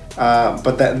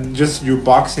 But that just your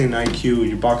boxing IQ,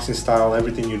 your boxing style,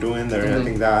 everything you do in there. Mm-hmm. I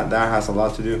think that has a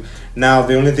lot to do. Now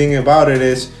the only thing about it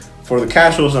is for the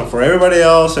casuals and for everybody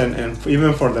else and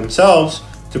even for themselves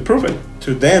to prove it,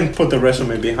 to then put the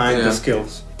resume behind the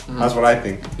skills. Mm-hmm. That's what I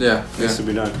think. Needs to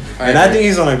be done. I think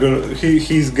he's on a good.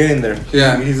 He's getting there.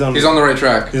 He's on the right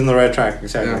track. He's on the right track.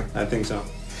 Exactly. Yeah. I think so.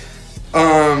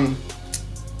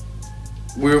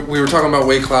 We were talking about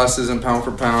weight classes and pound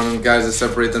for pound and guys that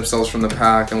separate themselves from the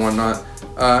pack and whatnot.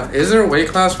 Is there a weight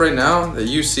class right now that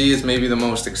you see as maybe the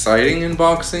most exciting in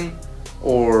boxing,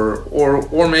 or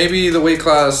maybe the weight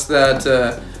class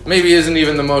that maybe isn't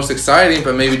even the most exciting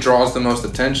but maybe draws the most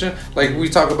attention? Like we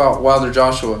talk about Wilder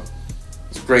Joshua.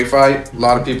 It's a great fight. A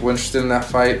lot of people interested in that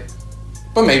fight.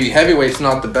 But maybe heavyweight's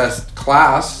not the best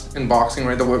class in boxing,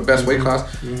 right? The best weight class.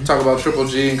 Mm-hmm. Talk about Triple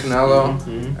G and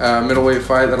Canelo, middleweight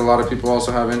fight that a lot of people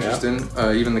also have interest in.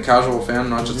 Even the casual fan,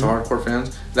 not just the hardcore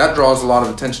fans. That draws a lot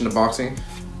of attention to boxing.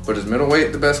 But is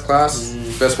middleweight the best class?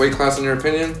 Best weight class in your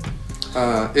opinion?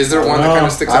 Is there one that kind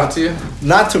of sticks out to you?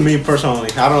 Not to me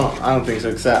personally. I don't think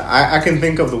so. Cause I can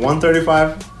think of the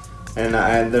 135,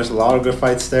 and there's a lot of good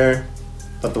fights there.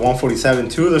 But the 147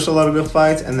 too, there's a lot of good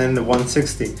fights, and then the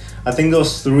 160. I think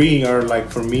those three are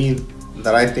for me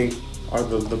that I think are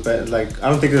the best. I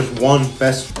don't think there's one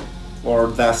best or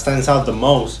that stands out the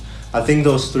most. I think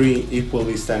those three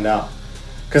equally stand out.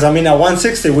 Because at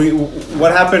 160,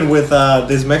 what happened with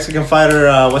this Mexican fighter?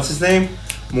 What's his name?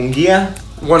 Munguia.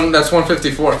 That's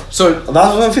 154. So that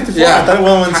was 154. Yeah. I thought it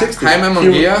was 160. Jaime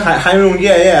Munguia. Jaime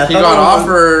Munguia. Yeah. He got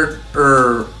offered,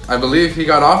 I believe he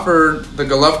got offered the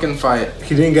Golovkin fight.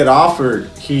 He didn't get offered.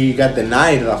 He got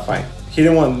denied that fight. He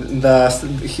didn't want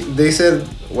they said,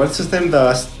 what's his name?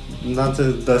 The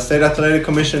State Athletic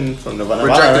Commission from Nevada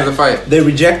rejected the fight. They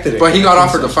rejected it. But he got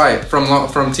offered the fight from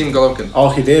Team Golovkin. Oh,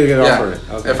 he did get offered it.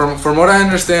 Okay. From what I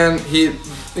understand,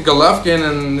 Golovkin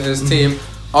and his team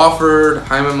offered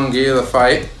Jaime Munguia the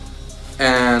fight,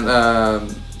 and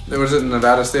was it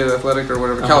Nevada State Athletic or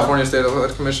whatever, California State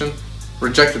Athletic Commission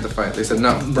rejected the fight. They said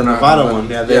no. The Nevada one,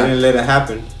 they didn't let it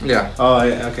happen. Yeah. Oh,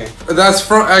 yeah, okay.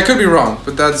 I could be wrong,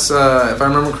 but that's if I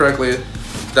remember correctly,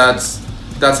 that's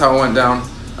how it went down.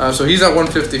 So he's at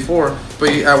 154, but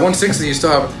at 160 you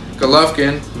still have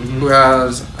Golovkin, who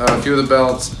has a few of the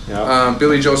belts. Yeah.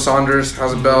 Billy Joe Saunders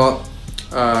has a belt.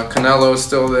 Canelo is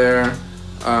still there.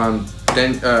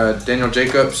 Daniel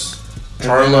Jacobs.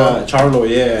 Charlo.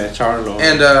 Charlo.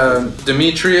 And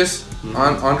Demetrius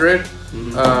Andrade,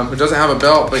 who doesn't have a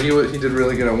belt, but he did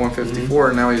really good at 154,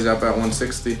 and now he's up at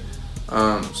 160.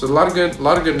 So a lot of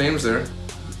good names there.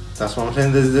 That's what I'm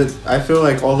saying. I feel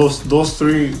like all those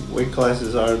three weight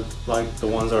classes are like the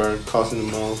ones that are costing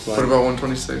the most. Like, what about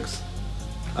 126?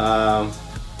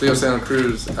 Leo Santa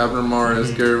Cruz, Abner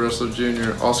Mares, Gary Russell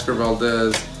Jr., Oscar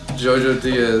Valdez, Jojo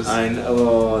Diaz. I know.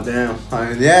 Oh, damn.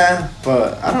 Yeah,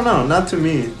 but I don't know. Not to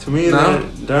me. To me, no?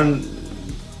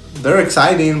 they're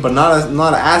exciting, but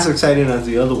not as exciting as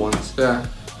the other ones. Yeah.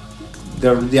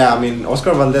 I mean,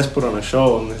 Oscar Valdez put on a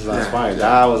show in his last fight.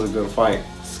 That was a good fight.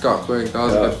 Scott Quigg, that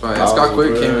was a good fight. Scott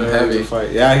Quigg came in heavy.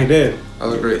 Fight. Yeah, he did. That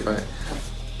was a great fight.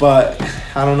 But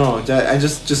I don't know. I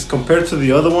just compared to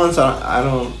the other ones, I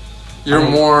don't. You're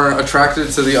more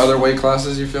attracted to the other weight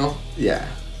classes, you feel? Yeah.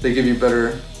 They give you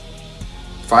better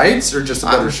fights or just a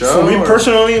better show? For me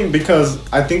personally, because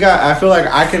I think I feel like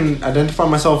I can identify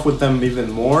myself with them even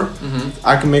more.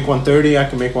 I can make 130, I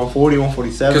can make 140,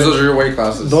 147. Because those are your weight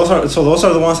classes. Those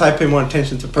are the ones I pay more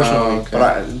attention to personally. Okay.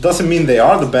 But it doesn't mean they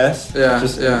are the best.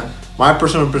 Yeah, my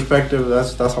personal perspective,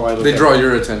 that's how I look at it. They draw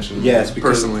your attention. Yes,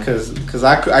 because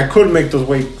I could make those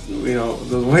weights,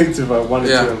 those weights if I wanted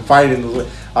to and fight in those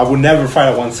weights. I would never fight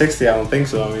at 160. I don't think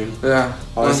so. I mean,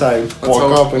 unless I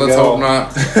walk up and let's hope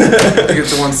not. You get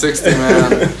to 160,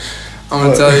 man. I'm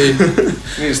gonna tell you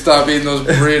need to stop eating those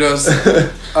burritos.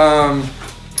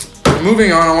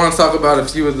 Moving on, I want to talk about a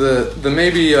few of the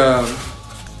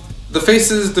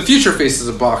future faces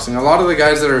of boxing. A lot of the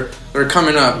guys that are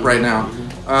coming up right now.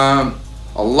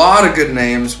 A lot of good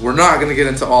names. We're not going to get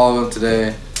into all of them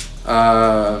today.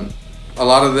 A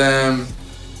lot of them,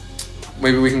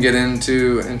 maybe we can get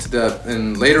into depth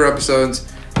in later episodes.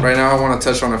 Right now, I want to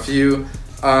touch on a few.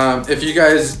 If you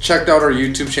guys checked out our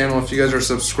YouTube channel, if you guys are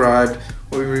subscribed,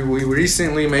 we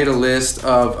recently made a list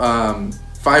of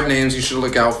 5 names you should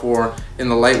look out for in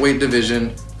the lightweight division,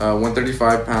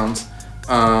 135 pounds.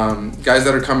 Guys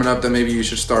that are coming up that maybe you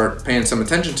should start paying some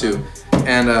attention to.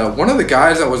 And one of the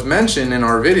guys that was mentioned in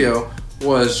our video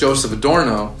was Joseph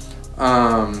Adorno.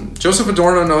 Joseph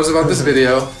Adorno knows about this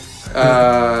video.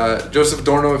 Joseph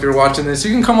Adorno, if you're watching this,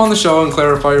 you can come on the show and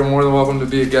clarify. You're more than welcome to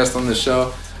be a guest on this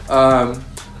show. But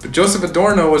Joseph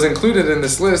Adorno was included in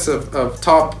this list of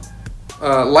top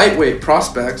lightweight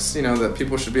prospects, that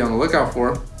people should be on the lookout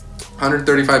for.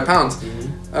 135 pounds.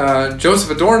 Joseph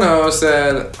Adorno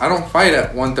said, I don't fight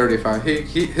at 135.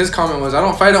 His comment was, I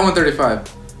don't fight at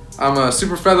 135. I'm a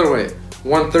super featherweight,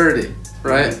 130,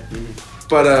 right?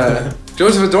 But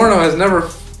Joseph Adorno has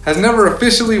never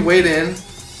officially weighed in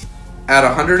at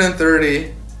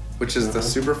 130, which is the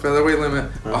super featherweight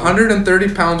limit,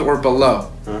 130 pounds or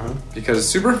below. Because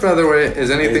super featherweight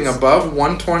is anything above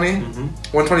 120,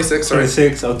 126, sorry.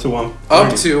 26 up to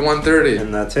 130. Up to 130.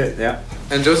 And that's it, yeah.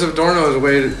 And Joseph Adorno is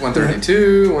weighed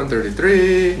 132,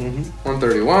 133,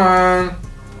 131.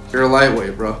 You're a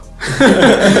lightweight, bro.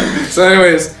 So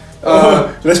anyways.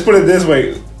 Let's put it this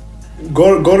way.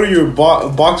 Go to your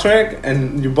box rack,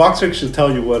 and your box rack should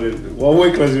tell you what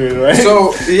weight class you're in, right?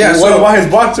 So yeah. What about his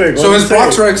box rack? So his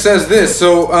box rack says this.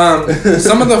 So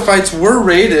some of the fights were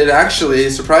rated, actually,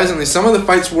 surprisingly, some of the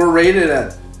fights were rated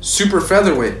at super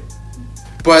featherweight,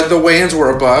 but the weigh-ins were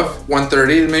above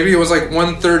 130. Maybe it was like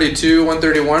 132,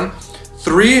 131.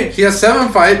 He has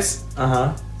 7 fights.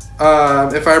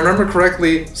 If I remember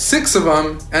correctly, 6 of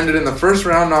them ended in the first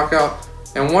round knockout,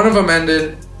 and 1 of them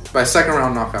ended by second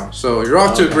round knockout. So you're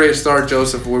off to a great start,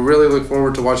 Joseph. We really look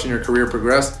forward to watching your career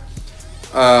progress.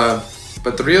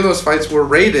 But 3 of those fights were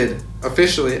rated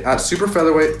officially at super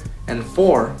featherweight, and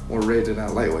 4 were rated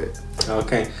at lightweight.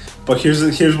 Okay, but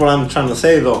here's what I'm trying to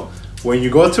say though. When you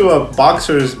go to a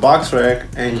boxer's box rack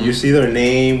and you see their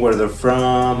name, where they're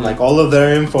from, like all of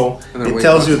their info, it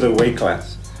tells you the weight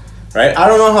class, right? I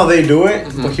don't know how they do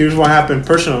it, but here's what happened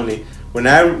personally. When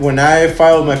I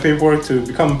filed my paperwork to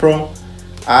become a pro,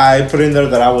 I put in there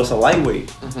that I was a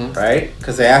lightweight, right?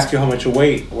 Because they ask you how much you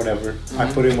weigh, whatever.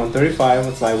 I put in 135,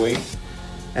 that's lightweight,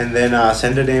 and then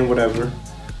send it in, whatever.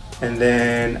 And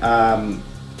then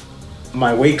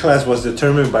my weight class was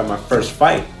determined by my first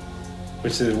fight,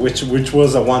 which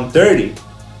was a 130.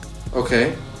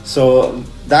 Okay. So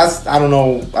that's I don't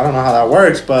know how that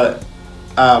works, but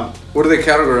what do they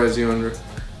categorize you under?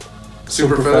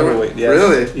 Super featherweight? Yes.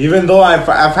 Really? Even though I've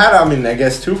had, I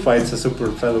guess 2 fights at super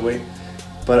featherweight,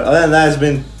 but other than that, it's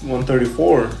been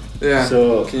 134. Yeah.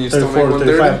 So can you still make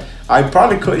 130? I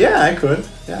probably could. Yeah, I could.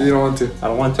 Yeah. You don't want to? I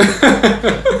don't want to. But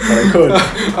I could.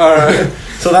 All right.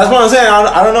 So that's what I'm saying.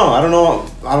 I don't know. I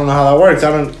don't know how that works.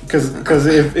 Because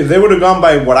if they would have gone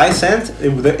by what I sent,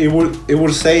 it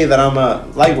would say that I'm a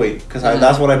lightweight because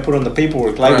that's what I put on the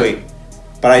paperwork, lightweight. Right.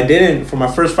 But I didn't. For my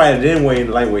first fight, I didn't weigh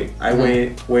in lightweight. I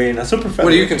weigh in a super featherweight.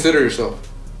 What do you consider yourself?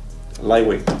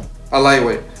 Lightweight. A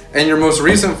lightweight. And your most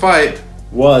recent fight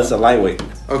was a lightweight.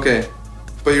 Okay.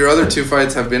 But your other 2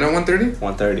 fights have been at 130?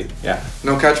 130, yeah.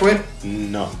 No catch weight?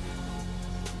 No.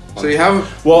 So you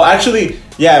have... Well, actually,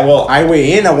 yeah, I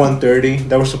weigh in at 130.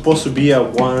 That was supposed to be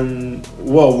at one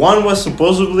was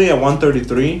supposedly at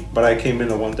 133, but I came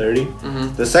in at 130.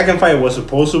 Mm-hmm. The second fight was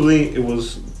supposed to be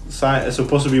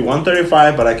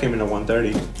 135, but I came in at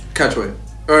 130. Catch weight.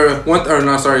 For the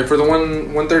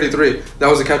 133. That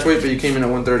was a catch weight, but you came in at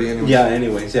 130 anyway. Yeah,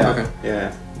 anyways, yeah. Okay.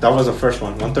 Yeah. That was the first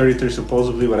one. 133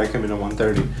 supposedly, but I came in at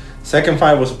 130. Second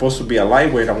fight was supposed to be a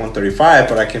lightweight at 135,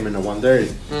 but I came in at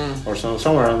 130. Or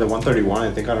somewhere around the 131,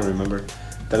 I think. I don't remember.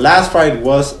 The last fight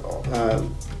was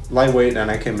lightweight,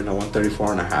 and I came in at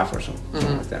 134 and a half or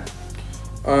something like that.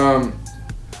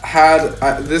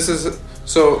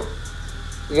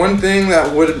 One thing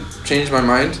that would change my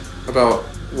mind about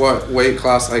what weight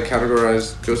class I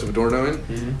categorize Joseph Adorno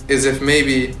in is if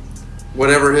maybe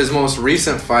whatever his most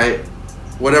recent fight,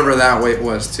 whatever that weight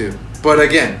was too. But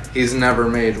again, he's never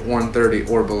made 130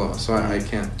 or below, so I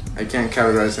can't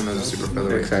categorize him as a super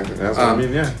featherweight. Exactly, that's what I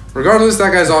mean. Yeah. Regardless,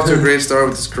 that guy's off to a great start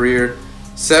with his career.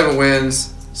 7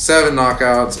 wins, 7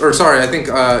 knockouts.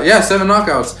 7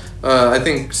 knockouts. I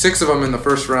think 6 of them in the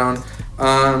first round.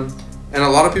 And a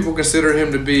lot of people consider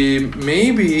him to be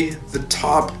maybe the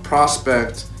top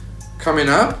prospect coming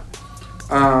up.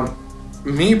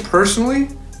 Me personally,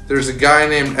 there's a guy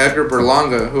named Edgar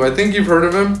Berlanga, who I think you've heard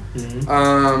of him.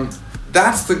 Mm-hmm.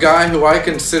 That's the guy who I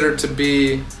consider to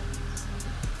be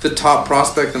the top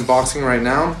prospect in boxing right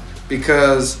now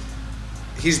because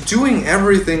he's doing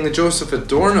everything that Joseph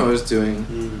Adorno is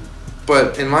doing,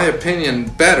 but in my opinion,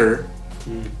 better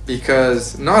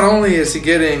because not only is he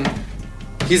getting...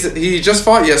 He just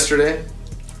fought yesterday.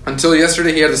 Until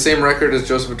yesterday, he had the same record as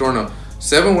Joseph Adorno.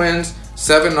 7 wins,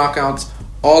 7 knockouts,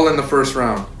 all in the first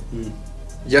round.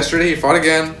 Yesterday, he fought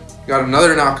again, got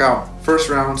another knockout, first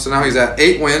round. So now he's at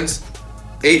 8 wins,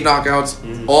 8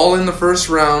 knockouts, all in the first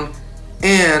round.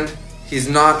 And he's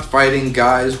not fighting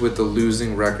guys with the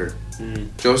losing record.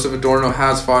 Joseph Adorno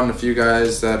has fought a few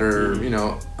guys that are,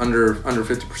 under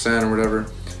 50% or whatever.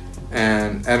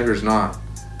 And Edgar's not.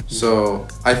 So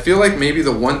I feel like maybe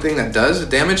the one thing that does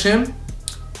damage him,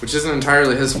 which isn't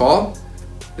entirely his fault,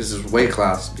 is his weight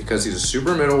class because he's a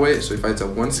super middleweight, so he fights at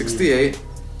 168.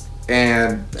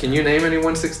 And can you name any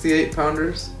 168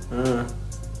 pounders?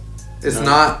 It's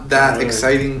not that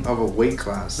exciting of a weight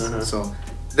class. So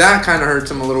that kind of hurts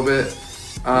him a little bit.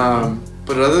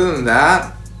 But other than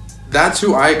that, that's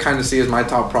who I kind of see as my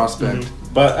top prospect.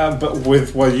 But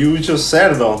with what you just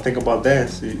said, though, think about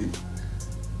this.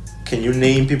 Can you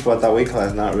name people at that weight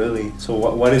class? Not really. So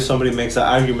what if somebody makes an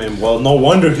argument? Well, no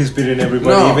wonder he's beating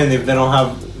everybody, even if they don't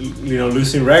have,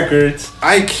 losing records.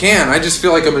 I can. I just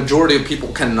feel like a majority of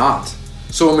people cannot.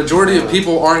 So a majority of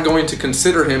people aren't going to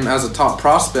consider him as a top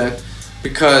prospect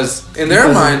because in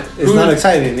their mind, it's not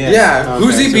exciting. Yeah. Yeah.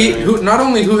 Who's he beat? Who? Not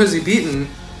only who has he beaten,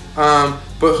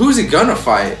 but who's he gonna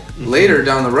fight later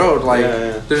down the road? Like,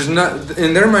 there's not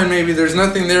in their mind. Maybe there's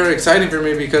nothing there exciting for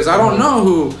me because I don't know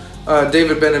who.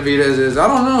 David Benavidez is. I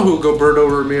don't know who Gilberto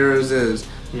Ramirez is.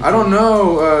 I don't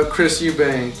know Chris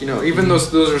Eubank. Even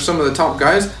those are some of the top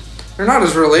guys. They're not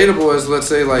as relatable as, let's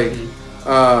say, like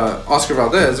Oscar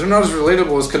Valdez. They're not as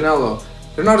relatable as Canelo.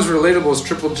 They're not as relatable as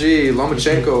Triple G,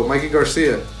 Lomachenko, Mikey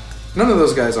Garcia. None of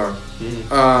those guys are.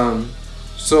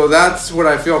 So that's what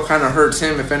I feel kind of hurts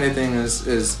him, if anything,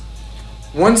 is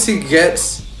once he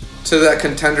gets to that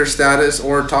contender status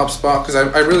or top spot, because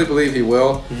I really believe he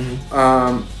will.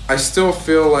 I still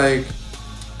feel like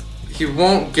he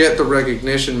won't get the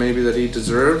recognition maybe that he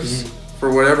deserves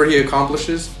for whatever he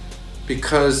accomplishes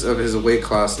because of his weight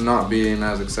class not being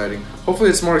as exciting. Hopefully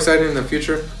it's more exciting in the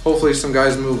future. Hopefully some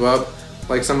guys move up,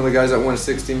 like some of the guys at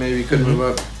 160 maybe could move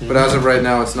up. But as of right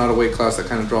now, it's not a weight class that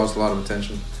kind of draws a lot of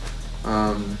attention.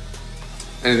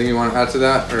 Anything you want to add to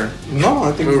that? Or no,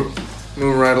 I think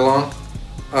move right along.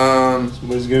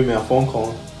 Somebody's giving me a phone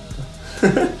call.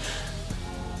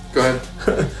 Go ahead.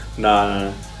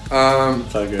 Nah.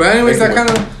 But anyways, that kind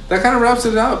of wraps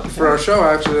it up for our show.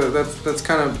 Actually, that's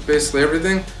kind of basically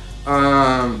everything.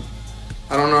 I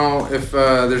don't know if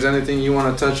there's anything you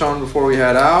want to touch on before we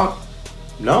head out.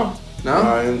 No.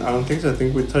 I don't think so. I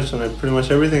think we touched on it pretty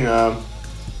much everything.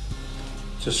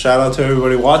 just shout out to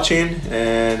everybody watching,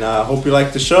 and hope you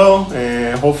like the show,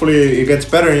 and hopefully it gets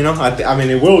better. You know, I mean,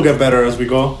 it will get better as we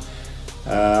go.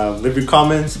 Leave your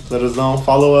comments, let us know,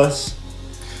 follow us,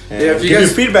 and if you give guys,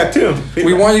 your feedback too.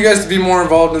 We want you guys to be more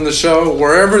involved in the show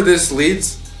wherever this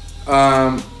leads.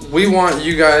 We want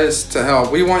you guys to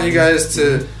help. We want you guys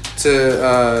to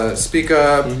speak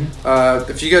up.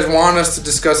 If you guys want us to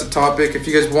discuss a topic, if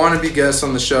you guys want to be guests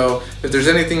on the show, if there's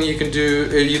anything you can do,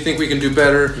 you think we can do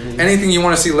better, anything you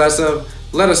want to see less of,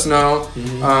 let us know.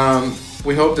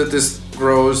 We hope that this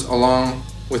grows along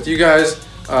with you guys.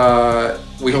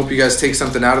 We hope you guys take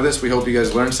something out of this. We hope you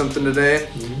guys learned something today.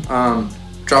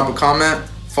 Drop a comment.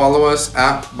 Follow us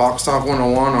at Box Talk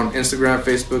 101 on Instagram,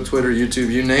 Facebook, Twitter, YouTube,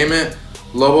 you name it.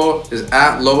 Lobo is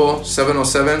at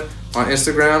Lobo707 on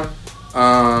Instagram.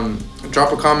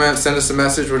 Drop a comment, send us a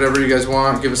message, whatever you guys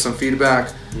want. Give us some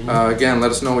feedback. Again, let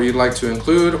us know what you'd like to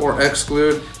include or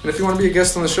exclude. And if you want to be a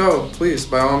guest on the show, please,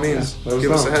 by all means,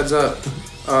 give us a heads up.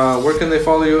 Where can they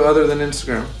follow you other than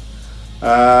Instagram?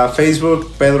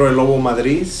 Facebook, Pedro El Lobo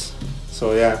Madriz.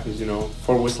 So yeah, you know,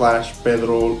 /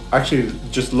 Pedro, actually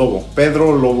just Lobo,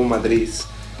 Pedro Lobo Madriz.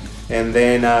 And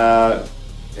then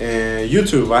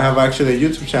YouTube, I have actually a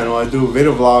YouTube channel. I do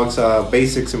video vlogs,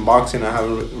 basics in boxing. I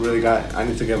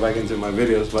need to get back into my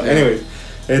videos. But anyways,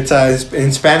 it's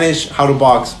in Spanish, how to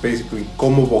box, basically,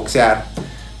 como boxear.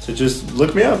 So just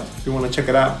look me up if you want to check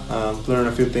it out. Learn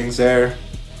a few things there.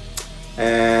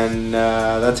 And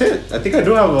that's it. I think I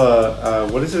do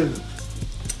have what is it?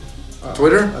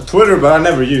 Twitter? Twitter, but I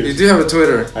never use. You do have a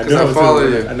Twitter. I do have a follow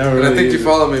Twitter. you. I never really I think you use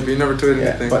follow me, but you never tweet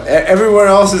anything. But everywhere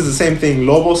else is the same thing.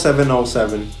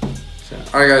 Lobo707. So.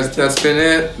 All right, guys, that's been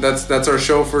it. That's our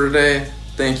show for today.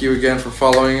 Thank you again for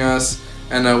following us,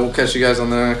 and we'll catch you guys on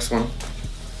the next one.